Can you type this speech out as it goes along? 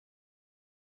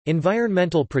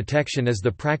Environmental protection is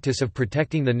the practice of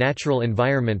protecting the natural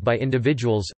environment by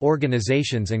individuals,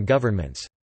 organizations and governments.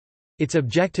 Its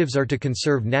objectives are to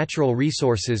conserve natural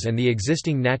resources and the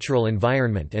existing natural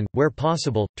environment and, where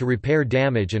possible, to repair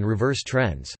damage and reverse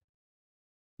trends.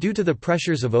 Due to the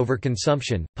pressures of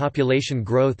overconsumption, population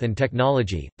growth and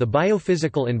technology, the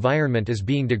biophysical environment is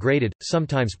being degraded,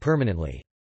 sometimes permanently.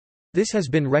 This has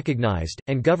been recognized,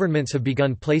 and governments have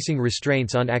begun placing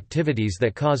restraints on activities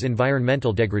that cause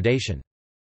environmental degradation.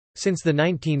 Since the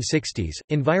 1960s,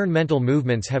 environmental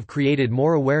movements have created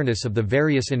more awareness of the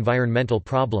various environmental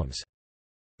problems.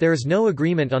 There is no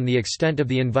agreement on the extent of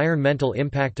the environmental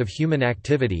impact of human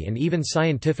activity, and even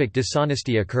scientific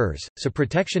dishonesty occurs, so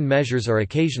protection measures are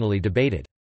occasionally debated.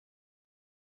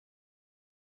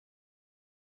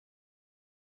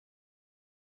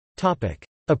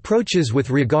 Approaches with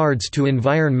regards to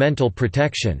environmental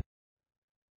protection.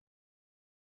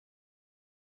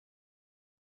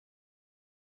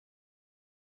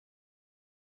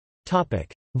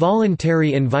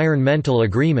 Voluntary environmental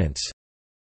agreements.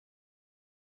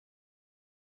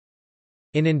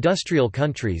 In industrial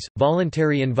countries,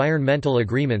 voluntary environmental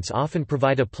agreements often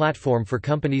provide a platform for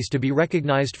companies to be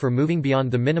recognized for moving beyond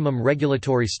the minimum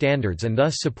regulatory standards and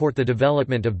thus support the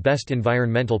development of best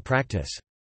environmental practice.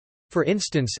 For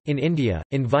instance, in India,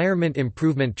 Environment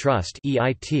Improvement Trust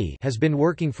 (EIT) has been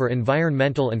working for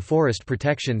environmental and forest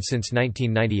protection since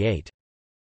 1998.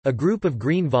 A group of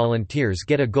green volunteers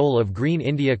get a goal of Green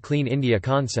India Clean India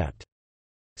concept.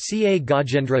 C.A.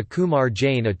 Gajendra Kumar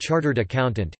Jain, a chartered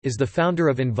accountant, is the founder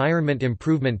of Environment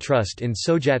Improvement Trust in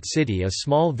Sojat City, a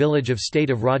small village of state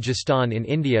of Rajasthan in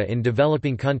India. In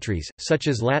developing countries, such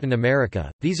as Latin America,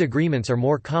 these agreements are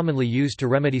more commonly used to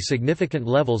remedy significant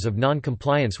levels of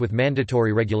non-compliance with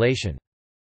mandatory regulation.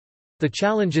 The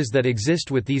challenges that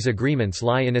exist with these agreements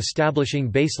lie in establishing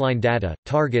baseline data,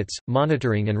 targets,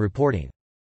 monitoring and reporting.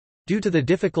 Due to the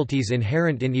difficulties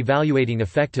inherent in evaluating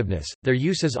effectiveness, their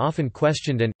use is often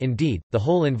questioned and, indeed, the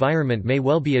whole environment may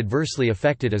well be adversely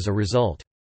affected as a result.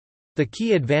 The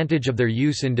key advantage of their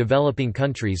use in developing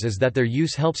countries is that their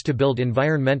use helps to build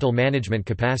environmental management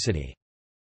capacity.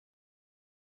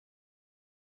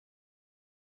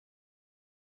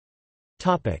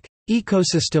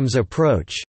 Ecosystems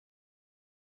approach.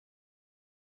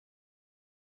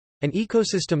 An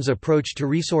ecosystems approach to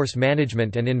resource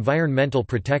management and environmental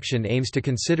protection aims to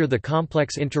consider the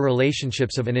complex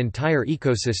interrelationships of an entire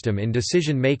ecosystem in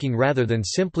decision-making rather than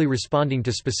simply responding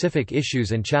to specific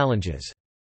issues and challenges.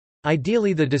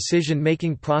 Ideally, the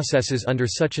decision-making processes under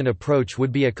such an approach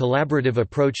would be a collaborative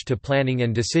approach to planning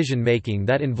and decision-making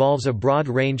that involves a broad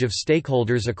range of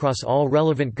stakeholders across all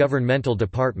relevant governmental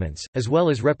departments, as well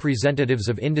as representatives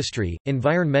of industry,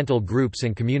 environmental groups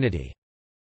and community.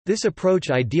 This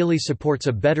approach ideally supports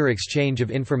a better exchange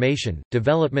of information,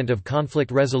 development of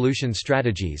conflict resolution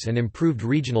strategies and improved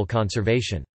regional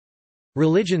conservation.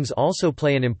 Religions also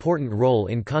play an important role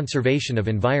in conservation of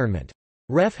environment.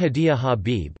 Ref. Hadiya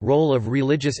Habib, Role of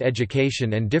Religious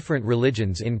Education and Different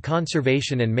Religions in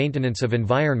Conservation and Maintenance of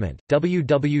Environment,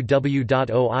 www.oiirj.org,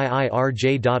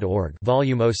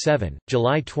 Volume 07,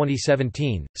 July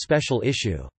 2017, Special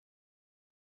Issue.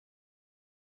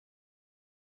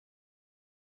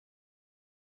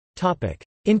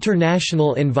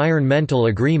 International environmental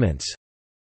agreements.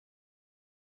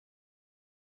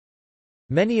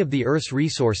 Many of the Earth's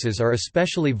resources are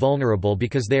especially vulnerable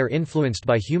because they are influenced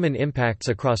by human impacts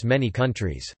across many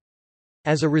countries.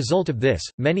 As a result of this,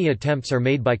 many attempts are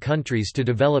made by countries to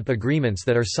develop agreements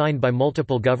that are signed by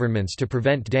multiple governments to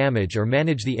prevent damage or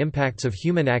manage the impacts of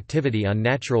human activity on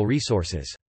natural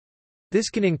resources. This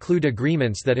can include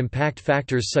agreements that impact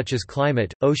factors such as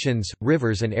climate, oceans,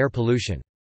 rivers and air pollution.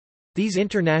 These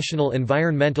international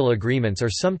environmental agreements are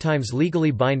sometimes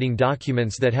legally binding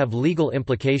documents that have legal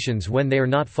implications when they are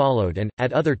not followed and,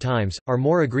 at other times, are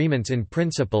more agreements in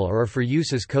principle or are for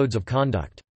use as codes of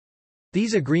conduct.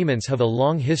 These agreements have a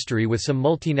long history, with some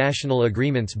multinational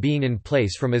agreements being in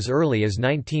place from as early as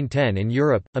 1910 in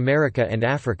Europe, America and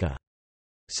Africa.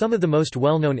 Some of the most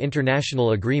well-known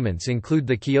international agreements include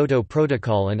the Kyoto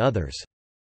Protocol and others.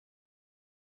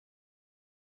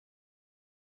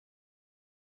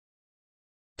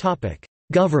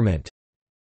 Government.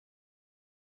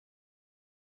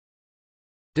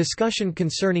 Discussion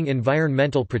concerning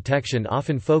environmental protection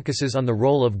often focuses on the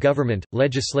role of government,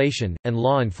 legislation, and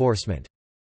law enforcement.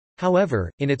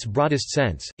 However, in its broadest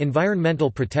sense,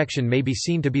 environmental protection may be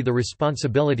seen to be the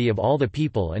responsibility of all the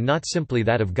people and not simply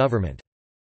that of government.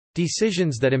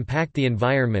 Decisions that impact the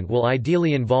environment will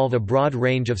ideally involve a broad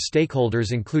range of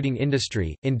stakeholders including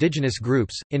industry, indigenous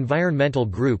groups, environmental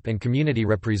group and community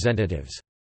representatives.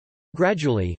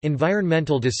 Gradually,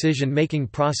 environmental decision-making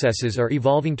processes are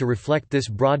evolving to reflect this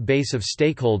broad base of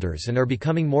stakeholders and are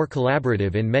becoming more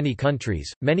collaborative in many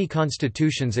countries. Many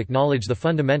constitutions acknowledge the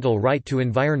fundamental right to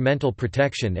environmental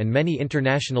protection, and many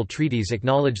international treaties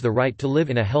acknowledge the right to live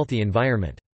in a healthy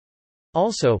environment.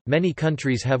 Also, many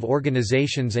countries have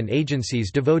organizations and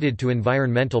agencies devoted to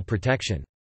environmental protection.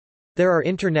 There are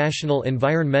international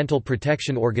environmental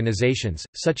protection organizations,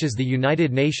 such as the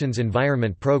United Nations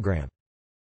Environment Programme.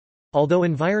 Although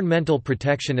environmental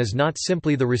protection is not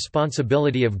simply the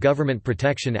responsibility of government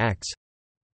protection acts,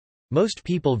 most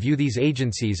people view these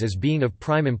agencies as being of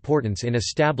prime importance in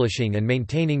establishing and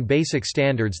maintaining basic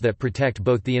standards that protect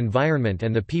both the environment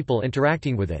and the people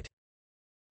interacting with it.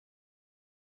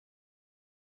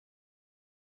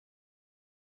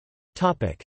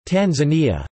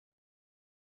 Tanzania.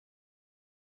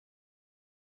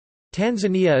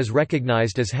 Tanzania is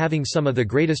recognized as having some of the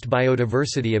greatest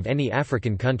biodiversity of any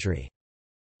African country.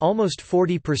 Almost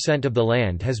 40% of the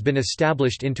land has been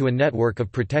established into a network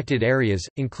of protected areas,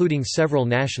 including several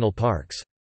national parks.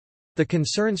 The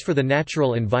concerns for the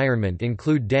natural environment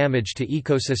include damage to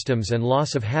ecosystems and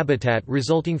loss of habitat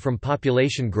resulting from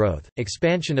population growth,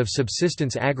 expansion of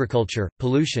subsistence agriculture,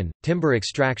 pollution, timber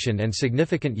extraction, and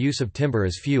significant use of timber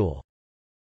as fuel.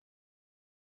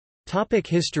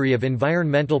 History of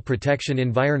environmental protection.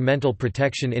 Environmental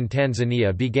protection in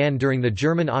Tanzania began during the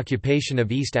German occupation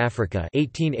of East Africa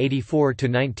 1884 to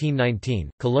 1919.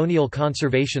 Colonial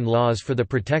conservation laws for the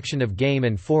protection of game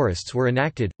and forests were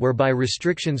enacted, whereby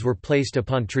restrictions were placed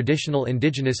upon traditional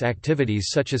indigenous activities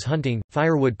such as hunting,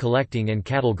 firewood collecting and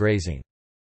cattle grazing.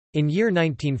 In year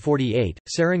 1948,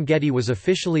 Serengeti was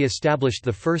officially established,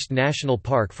 the first national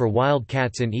park for wild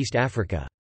cats in East Africa.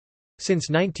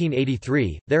 Since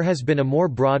 1983, there has been a more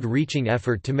broad-reaching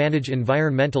effort to manage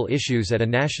environmental issues at a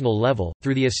national level,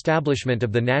 through the establishment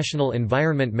of the National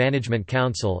Environment Management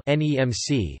Council and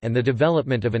the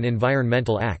development of an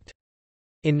Environmental Act.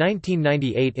 In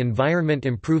 1998, Environment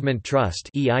Improvement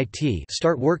Trust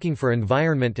start working for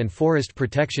environment and forest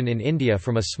protection in India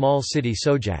from a small city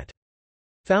Sojat.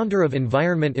 Founder of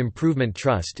Environment Improvement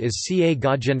Trust is C.A.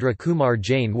 Gajendra Kumar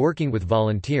Jain, working with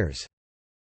volunteers.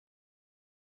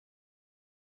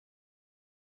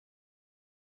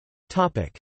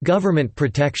 Government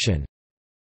protection.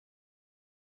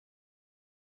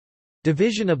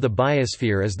 Division of the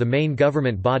Biosphere is the main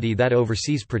government body that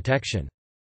oversees protection.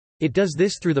 It does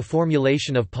this through the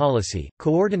formulation of policy,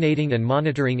 coordinating and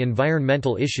monitoring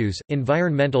environmental issues,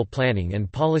 environmental planning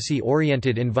and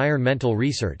policy-oriented environmental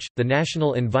research. The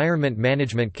National Environment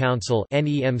Management Council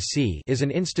 (NEMC) is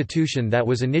an institution that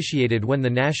was initiated when the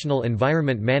National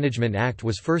Environment Management Act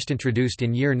was first introduced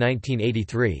in year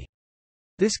 1983.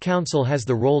 This council has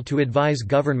the role to advise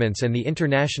governments and the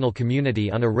international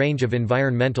community on a range of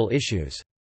environmental issues.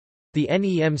 The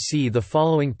NEMC the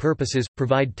following purposes: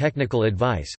 provide technical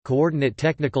advice, coordinate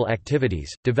technical activities,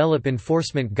 develop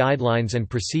enforcement guidelines and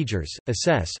procedures,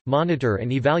 assess, monitor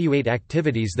and evaluate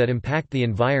activities that impact the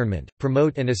environment,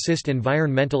 promote and assist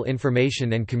environmental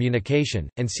information and communication,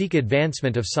 and seek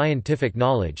advancement of scientific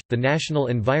knowledge. The National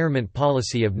Environment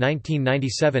Policy of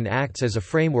 1997 acts as a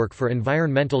framework for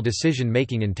environmental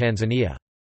decision-making in Tanzania.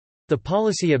 The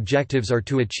policy objectives are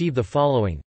to achieve the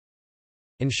following: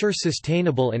 ensure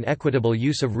sustainable and equitable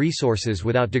use of resources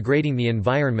without degrading the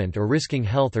environment or risking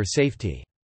health or safety.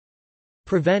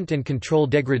 Prevent and control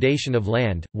degradation of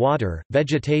land, water,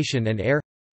 vegetation and air.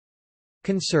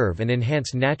 Conserve and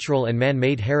enhance natural and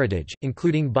man-made heritage,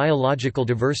 including biological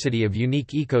diversity of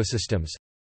unique ecosystems.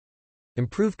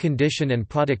 Improve condition and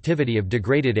productivity of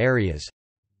degraded areas.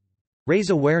 Raise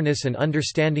awareness and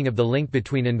understanding of the link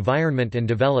between environment and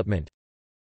development.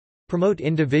 Promote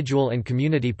individual and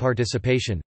community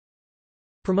participation.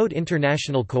 Promote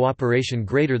international cooperation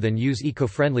greater than use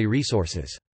eco-friendly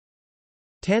resources.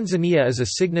 Tanzania is a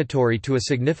signatory to a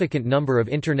significant number of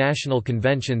international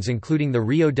conventions, including the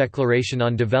Rio Declaration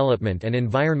on Development and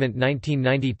Environment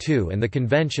 1992 and the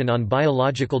Convention on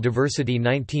Biological Diversity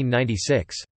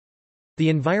 1996. The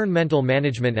Environmental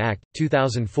Management Act,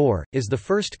 2004, is the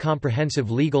first comprehensive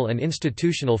legal and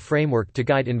institutional framework to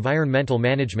guide environmental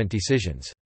management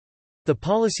decisions. The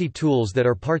policy tools that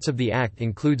are parts of the Act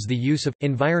includes the use of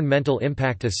environmental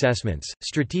impact assessments,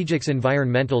 strategic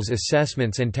environmentals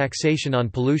assessments and taxation on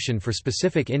pollution for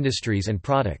specific industries and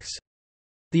products.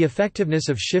 The effectiveness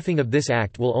of shifting of this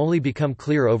Act will only become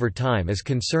clear over time as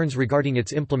concerns regarding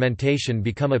its implementation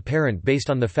become apparent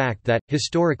based on the fact that,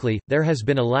 historically, there has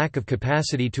been a lack of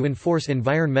capacity to enforce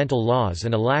environmental laws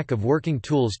and a lack of working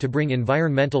tools to bring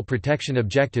environmental protection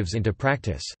objectives into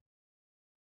practice.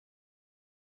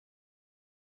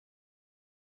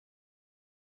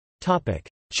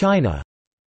 China.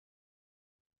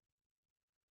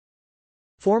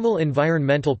 Formal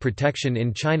environmental protection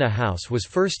in China House was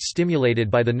first stimulated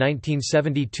by the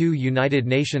 1972 United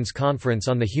Nations Conference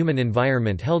on the Human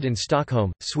Environment held in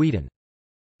Stockholm, Sweden.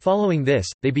 Following this,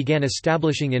 they began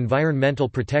establishing environmental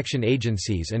protection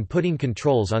agencies and putting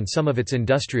controls on some of its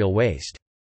industrial waste.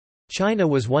 China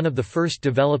was one of the first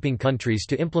developing countries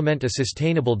to implement a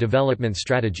sustainable development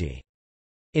strategy.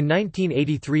 In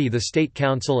 1983, the State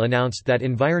Council announced that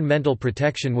environmental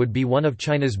protection would be one of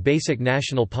China's basic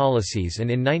national policies,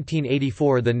 and in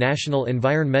 1984 the National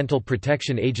Environmental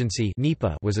Protection Agency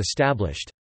was established.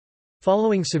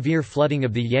 Following severe flooding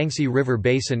of the Yangtze River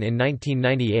Basin in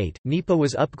 1998, NEPA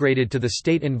was upgraded to the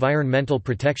State Environmental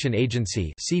Protection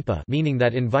Agency, meaning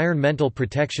that environmental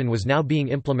protection was now being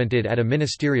implemented at a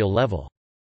ministerial level.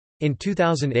 In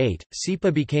 2008,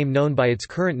 SEPA became known by its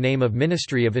current name of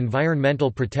Ministry of Environmental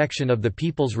Protection of the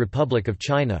People's Republic of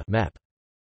China (MEP).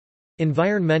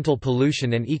 Environmental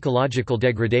pollution and ecological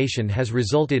degradation has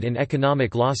resulted in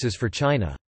economic losses for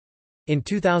China. In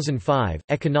 2005,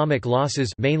 economic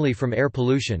losses mainly from air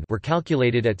pollution were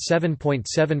calculated at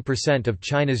 7.7% of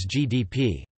China's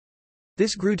GDP.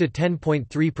 This grew to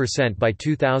 10.3% by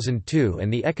 2002,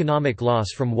 and the economic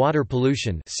loss from water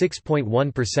pollution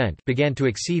 6.1% began to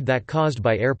exceed that caused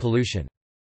by air pollution.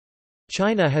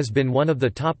 China has been one of the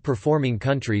top-performing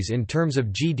countries in terms of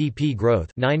GDP growth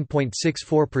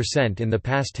 9.64% in the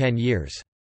past 10 years.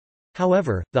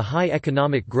 However, the high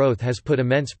economic growth has put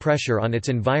immense pressure on its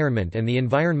environment, and the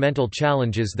environmental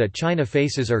challenges that China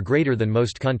faces are greater than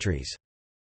most countries.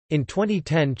 In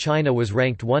 2010, China was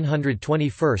ranked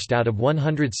 121st out of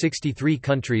 163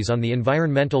 countries on the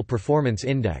Environmental Performance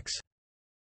Index.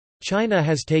 China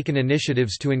has taken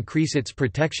initiatives to increase its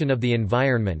protection of the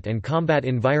environment and combat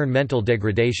environmental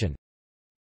degradation.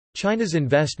 China's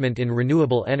investment in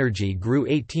renewable energy grew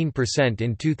 18%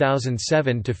 in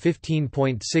 2007 to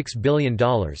 $15.6 billion,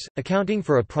 accounting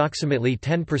for approximately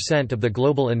 10% of the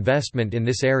global investment in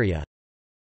this area.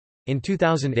 In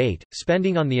 2008,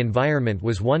 spending on the environment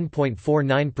was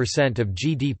 1.49% of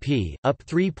GDP, up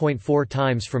 3.4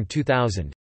 times from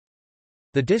 2000.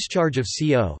 The discharge of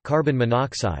CO carbon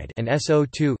monoxide and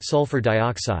SO2 sulfur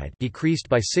dioxide decreased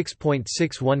by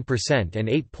 6.61% and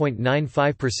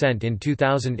 8.95% in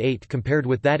 2008 compared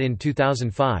with that in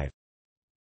 2005.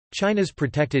 China's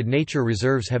protected nature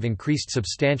reserves have increased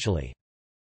substantially.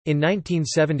 In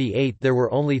 1978 there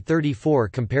were only 34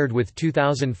 compared with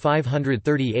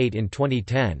 2,538 in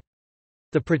 2010.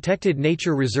 The Protected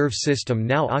Nature Reserve System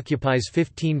now occupies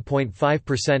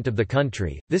 15.5% of the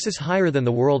country. This is higher than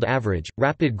the world average.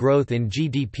 Rapid growth in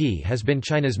GDP has been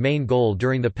China's main goal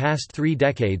during the past 3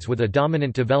 decades, with a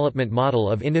dominant development model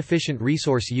of inefficient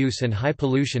resource use and high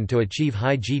pollution to achieve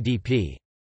high GDP.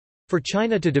 For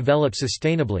China to develop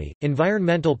sustainably,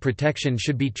 environmental protection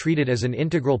should be treated as an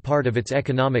integral part of its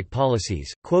economic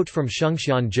policies. Quote from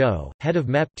Shengxian Zhou, head of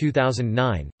MEP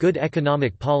 2009, "Good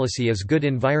economic policy is good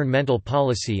environmental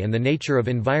policy, and the nature of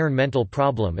environmental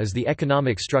problem is the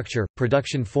economic structure,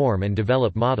 production form and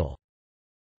develop model."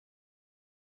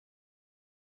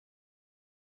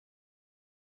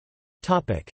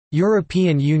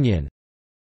 European Union.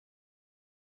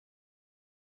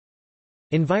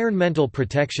 Environmental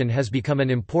protection has become an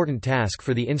important task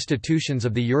for the institutions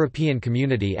of the European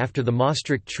Community after the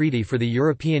Maastricht Treaty for the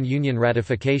European Union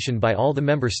ratification by all the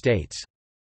member states.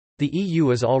 The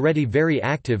EU is already very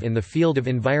active in the field of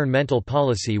environmental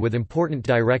policy, with important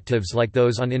directives like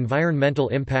those on environmental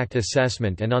impact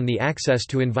assessment and on the access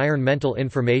to environmental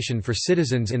information for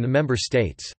citizens in the member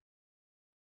states.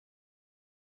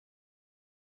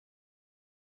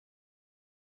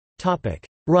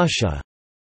 Russia.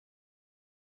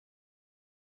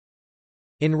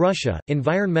 In Russia,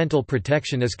 environmental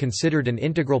protection is considered an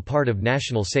integral part of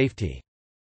national safety.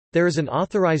 There is an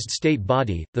authorized state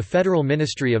body, the Federal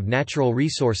Ministry of Natural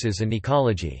Resources and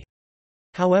Ecology.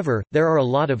 However, there are a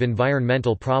lot of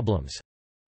environmental problems.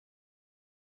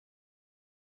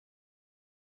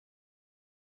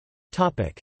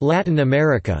 Latin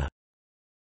America.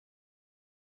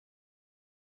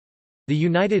 The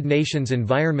United Nations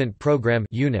Environment Programme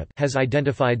has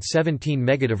identified 17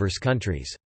 megadiverse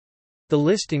countries. The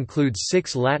list includes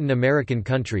 6 Latin American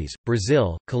countries: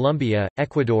 Brazil, Colombia,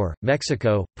 Ecuador,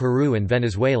 Mexico, Peru and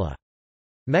Venezuela.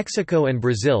 Mexico and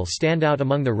Brazil stand out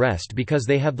among the rest because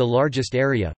they have the largest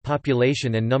area,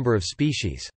 population and number of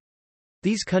species.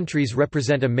 These countries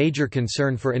represent a major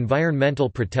concern for environmental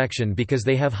protection because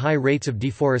they have high rates of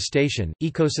deforestation,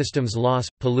 ecosystems loss,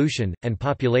 pollution, and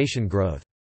population growth.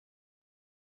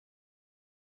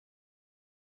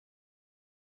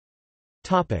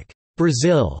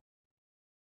 Brazil.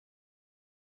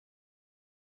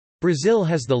 Brazil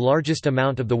has the largest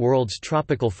amount of the world's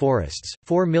tropical forests,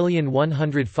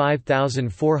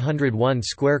 4,105,401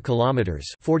 square kilometers,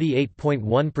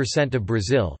 48.1% of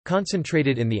Brazil,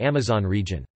 concentrated in the Amazon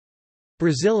region.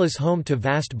 Brazil is home to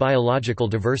vast biological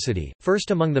diversity,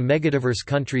 first among the megadiverse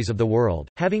countries of the world,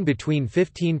 having between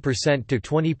 15% to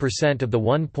 20% of the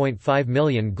 1.5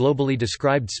 million globally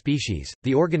described species.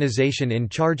 The organization in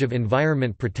charge of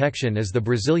environment protection is the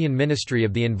Brazilian Ministry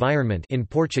of the Environment, in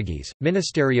Portuguese,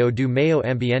 Ministério do Meio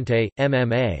Ambiente,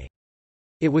 MMA.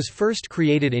 It was first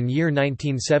created in year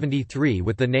 1973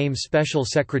 with the name Special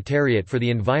Secretariat for the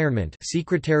Environment,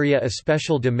 Secretaria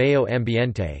Especial de Meio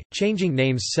Ambiente, changing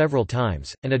names several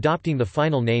times, and adopting the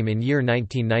final name in year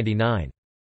 1999.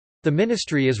 The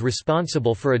ministry is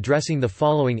responsible for addressing the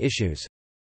following issues: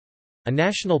 a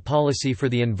national policy for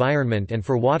the environment and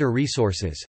for water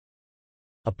resources,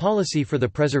 a policy for the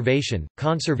preservation,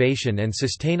 conservation and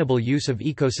sustainable use of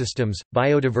ecosystems,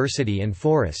 biodiversity and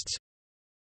forests,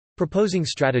 proposing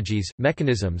strategies,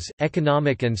 mechanisms,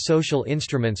 economic and social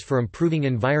instruments for improving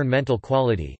environmental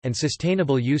quality, and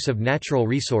sustainable use of natural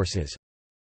resources,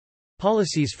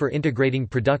 policies for integrating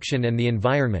production and the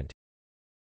environment,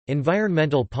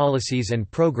 environmental policies and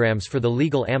programs for the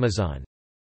legal Amazon,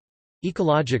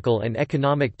 ecological and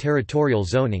economic territorial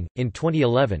zoning. In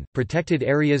 2011, protected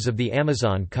areas of the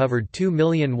Amazon covered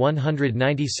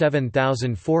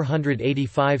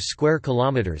 2,197,485 square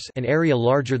kilometers, an area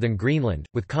larger than Greenland,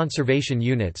 with conservation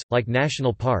units like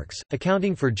national parks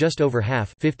accounting for just over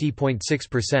half,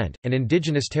 50.6%, and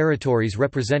indigenous territories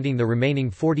representing the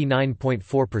remaining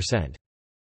 49.4%.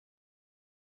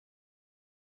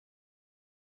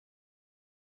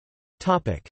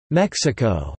 Topic: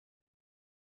 Mexico.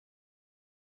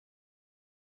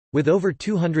 With over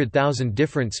 200,000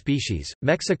 different species,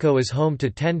 Mexico is home to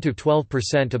 10 to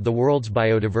 12% of the world's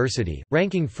biodiversity,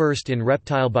 ranking first in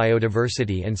reptile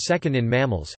biodiversity and second in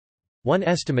mammals. One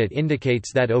estimate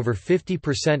indicates that over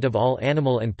 50% of all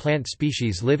animal and plant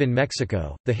species live in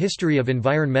Mexico. The history of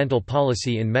environmental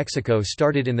policy in Mexico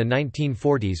started in the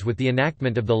 1940s with the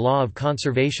enactment of the Law of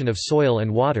Conservation of Soil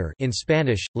and Water, in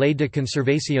Spanish, Ley de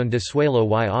Conservación de Suelo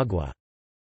y Agua.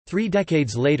 3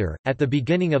 decades later, at the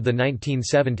beginning of the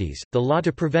 1970s, the law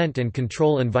to prevent and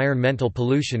control environmental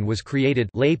pollution was created,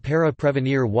 Ley para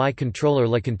prevenir y controlar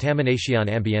la contaminación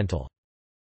ambiental.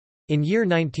 In year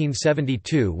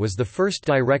 1972 was the first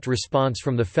direct response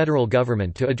from the federal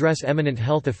government to address eminent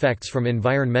health effects from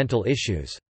environmental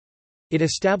issues. It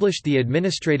established the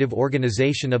administrative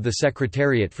organization of the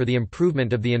Secretariat for the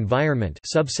Improvement of the Environment,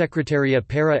 Subsecretaría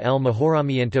para el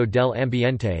Mejoramiento del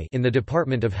Ambiente, in the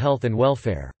Department of Health and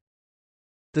Welfare.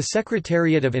 The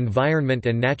Secretariat of Environment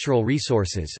and Natural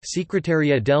Resources,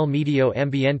 Secretaría del Medio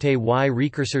Ambiente y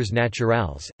Recursos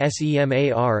Naturales,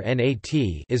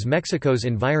 SEMARNAT, is Mexico's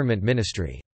environment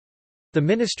ministry. The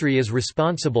ministry is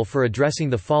responsible for addressing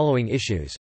the following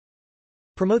issues: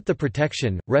 promote the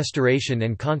protection, restoration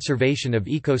and conservation of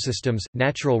ecosystems,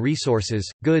 natural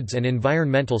resources, goods and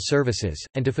environmental services,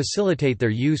 and to facilitate their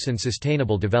use and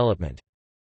sustainable development.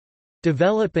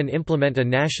 Develop and implement a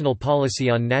national policy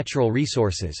on natural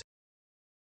resources.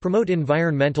 Promote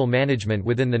environmental management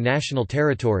within the national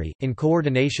territory, in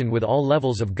coordination with all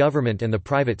levels of government and the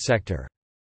private sector.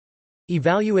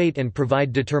 Evaluate and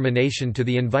provide determination to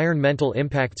the environmental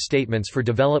impact statements for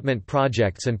development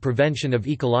projects and prevention of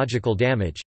ecological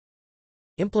damage.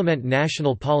 Implement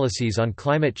national policies on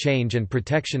climate change and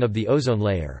protection of the ozone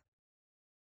layer.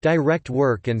 Direct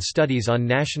work and studies on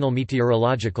national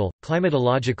meteorological,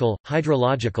 climatological,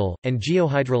 hydrological, and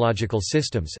geohydrological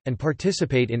systems, and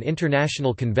participate in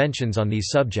international conventions on these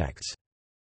subjects.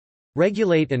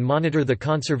 Regulate and monitor the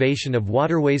conservation of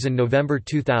waterways. In November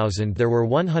 2000 there were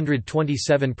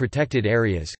 127 protected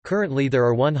areas, currently there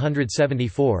are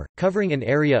 174, covering an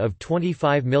area of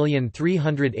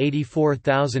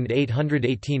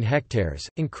 25,384,818 hectares,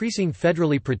 increasing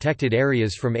federally protected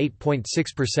areas from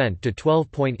 8.6% to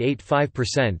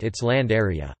 12.85% its land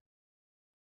area.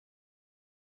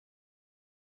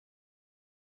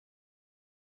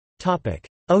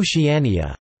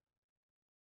 Oceania.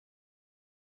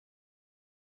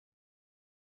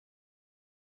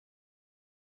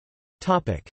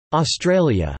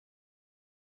 Australia.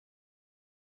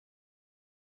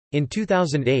 In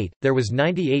 2008, there was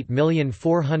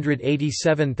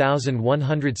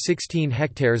 98,487,116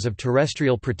 hectares of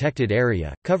terrestrial protected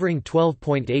area, covering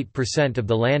 12.8% of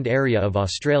the land area of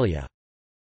Australia.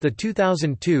 The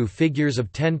 2002 figures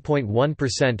of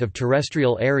 10.1% of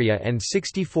terrestrial area and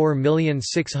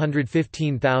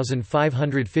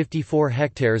 64,615,554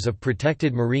 hectares of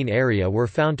protected marine area were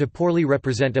found to poorly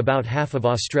represent about half of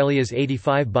Australia's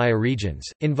 85 bioregions.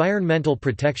 Environmental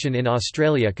protection in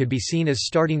Australia could be seen as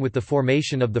starting with the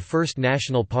formation of the first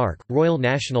national park, Royal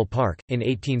National Park, in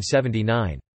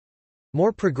 1879.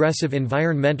 More progressive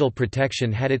environmental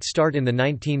protection had its start in the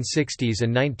 1960s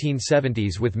and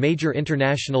 1970s with major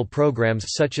international programs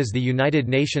such as the United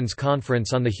Nations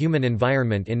Conference on the Human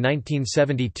Environment in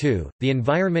 1972, the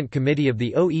Environment Committee of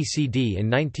the OECD in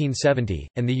 1970,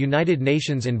 and the United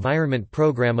Nations Environment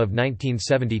Programme of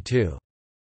 1972.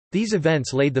 These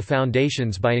events laid the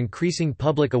foundations by increasing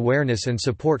public awareness and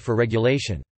support for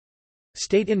regulation.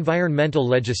 State environmental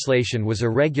legislation was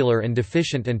irregular and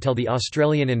deficient until the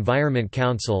Australian Environment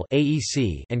Council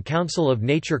 (AEC) and Council of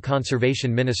Nature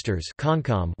Conservation Ministers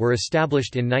 (CONCOM) were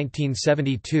established in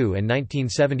 1972 and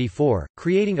 1974,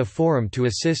 creating a forum to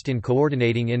assist in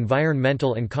coordinating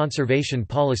environmental and conservation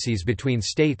policies between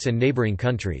states and neighbouring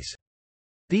countries.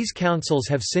 These councils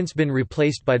have since been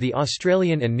replaced by the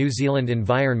Australian and New Zealand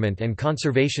Environment and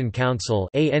Conservation Council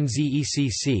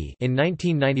 (ANZECC) in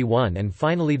 1991 and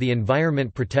finally the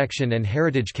Environment Protection and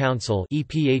Heritage Council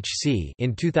 (EPHC)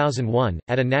 in 2001.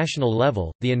 At a national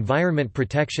level, the Environment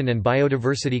Protection and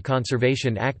Biodiversity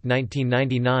Conservation Act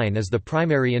 1999 is the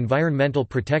primary environmental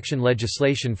protection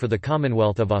legislation for the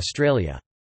Commonwealth of Australia.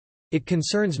 It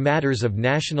concerns matters of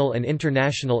national and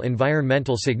international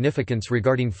environmental significance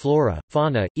regarding flora,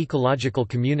 fauna, ecological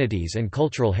communities and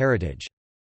cultural heritage.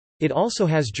 It also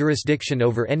has jurisdiction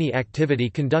over any activity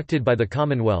conducted by the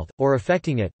Commonwealth, or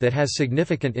affecting it, that has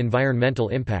significant environmental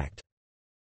impact.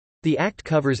 The Act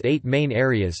covers 8 main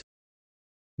areas: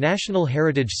 National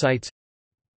Heritage Sites,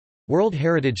 World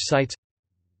Heritage Sites,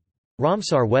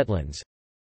 Ramsar Wetlands,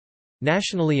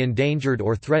 Nationally endangered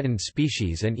or threatened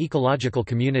species and ecological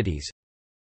communities,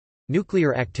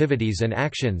 Nuclear activities and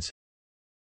actions,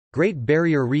 Great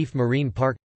Barrier Reef Marine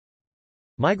Park,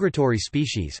 Migratory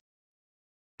species,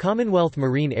 Commonwealth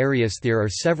marine areas. There are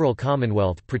several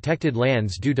Commonwealth-protected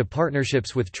lands due to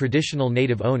partnerships with traditional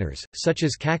native owners, such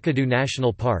as Kakadu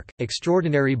National Park,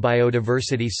 extraordinary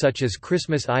biodiversity such as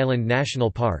Christmas Island National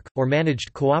Park, or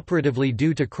managed cooperatively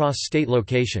due to cross-state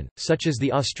location, such as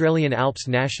the Australian Alps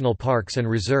National Parks and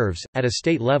Reserves. At a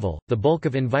state level, the bulk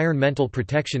of environmental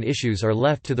protection issues are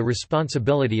left to the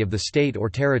responsibility of the state or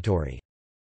territory.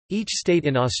 Each state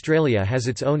in Australia has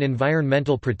its own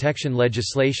environmental protection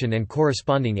legislation and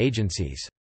corresponding agencies.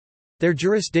 Their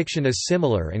jurisdiction is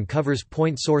similar and covers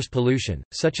point source pollution,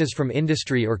 such as from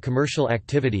industry or commercial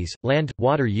activities, land,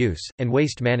 water use, and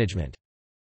waste management.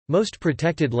 Most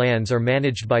protected lands are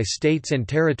managed by states and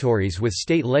territories with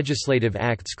state legislative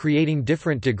acts creating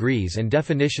different degrees and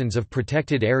definitions of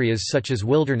protected areas such as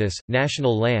wilderness,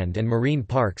 national land and marine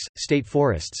parks, state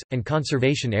forests, and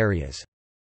conservation areas.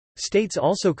 States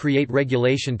also create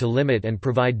regulation to limit and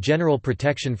provide general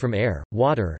protection from air,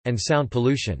 water, and sound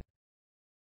pollution.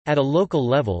 At a local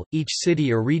level, each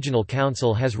city or regional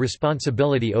council has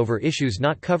responsibility over issues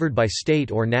not covered by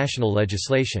state or national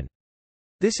legislation.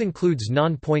 This includes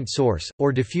non-point source,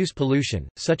 or diffuse pollution,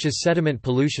 such as sediment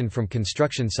pollution from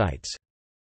construction sites.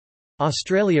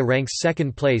 Australia ranks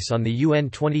second place on the UN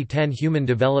 2010 Human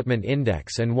Development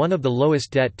Index and one of the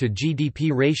lowest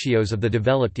debt-to-GDP ratios of the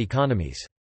developed economies.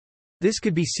 This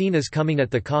could be seen as coming at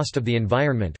the cost of the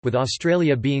environment, with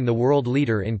Australia being the world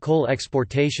leader in coal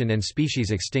exportation and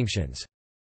species extinctions.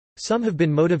 Some have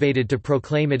been motivated to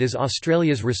proclaim it as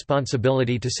Australia's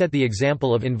responsibility to set the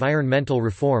example of environmental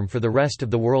reform for the rest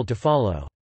of the world to follow.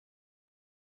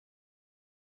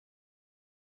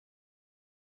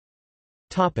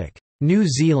 New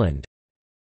Zealand.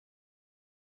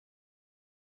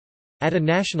 At a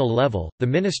national level, the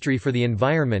Ministry for the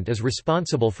Environment is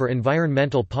responsible for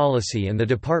environmental policy and the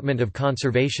Department of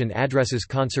Conservation addresses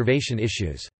conservation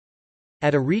issues.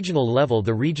 At a regional level,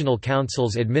 the regional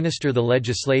councils administer the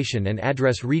legislation and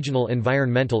address regional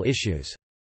environmental issues.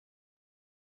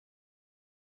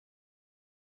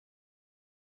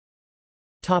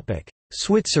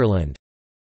 Switzerland.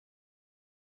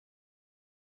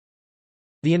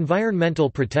 The environmental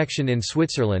protection in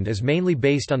Switzerland is mainly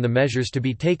based on the measures to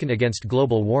be taken against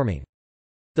global warming.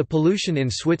 The pollution in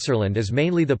Switzerland is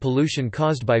mainly the pollution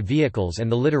caused by vehicles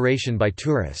and the litteration by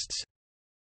tourists.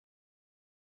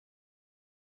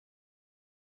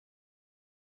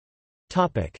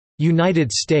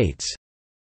 United States.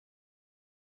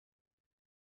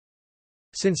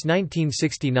 Since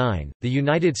 1969, the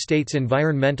United States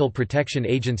Environmental Protection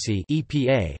Agency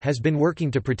 (EPA) has been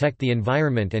working to protect the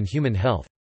environment and human health.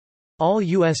 All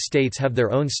U.S. states have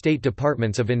their own state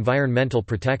departments of environmental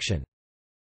protection.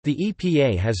 The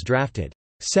EPA has drafted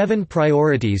 7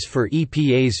 priorities for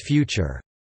EPA's future,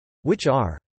 which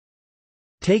are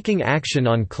taking action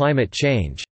on climate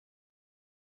change,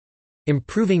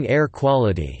 improving air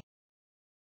quality,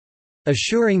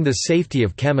 assuring the safety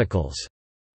of chemicals,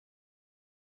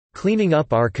 cleaning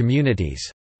up our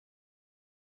communities,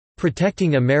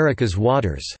 protecting America's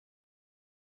waters,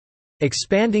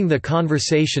 expanding the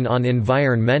conversation on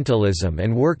environmentalism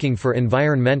and working for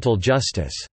environmental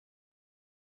justice,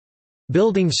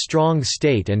 building strong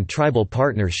state and tribal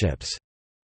partnerships.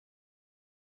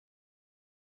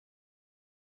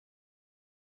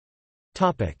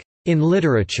 In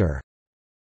literature.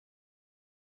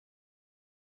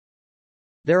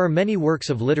 There are many works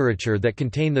of literature that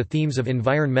contain the themes of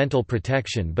environmental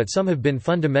protection, but some have been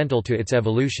fundamental to its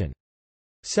evolution.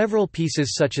 Several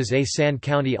pieces such as A Sand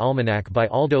County Almanac by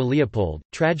Aldo Leopold,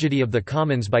 Tragedy of the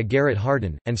Commons by Garrett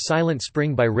Hardin, and Silent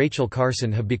Spring by Rachel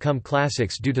Carson have become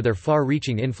classics due to their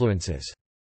far-reaching influences.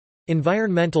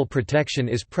 Environmental protection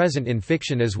is present in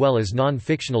fiction as well as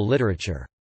non-fictional literature.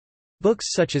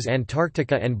 Books such as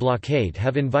Antarctica and Blockade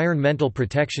have environmental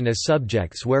protection as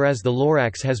subjects, whereas the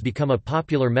Lorax has become a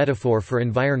popular metaphor for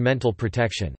environmental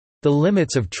protection. The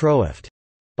Limits of Troift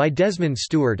by Desmond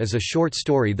Stewart is a short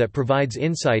story that provides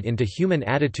insight into human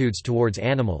attitudes towards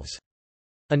animals.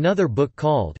 Another book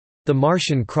called The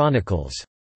Martian Chronicles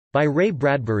by Ray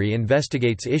Bradbury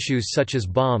investigates issues such as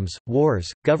bombs,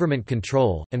 wars, government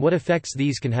control, and what effects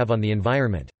these can have on the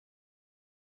environment.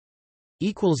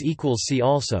 See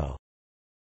also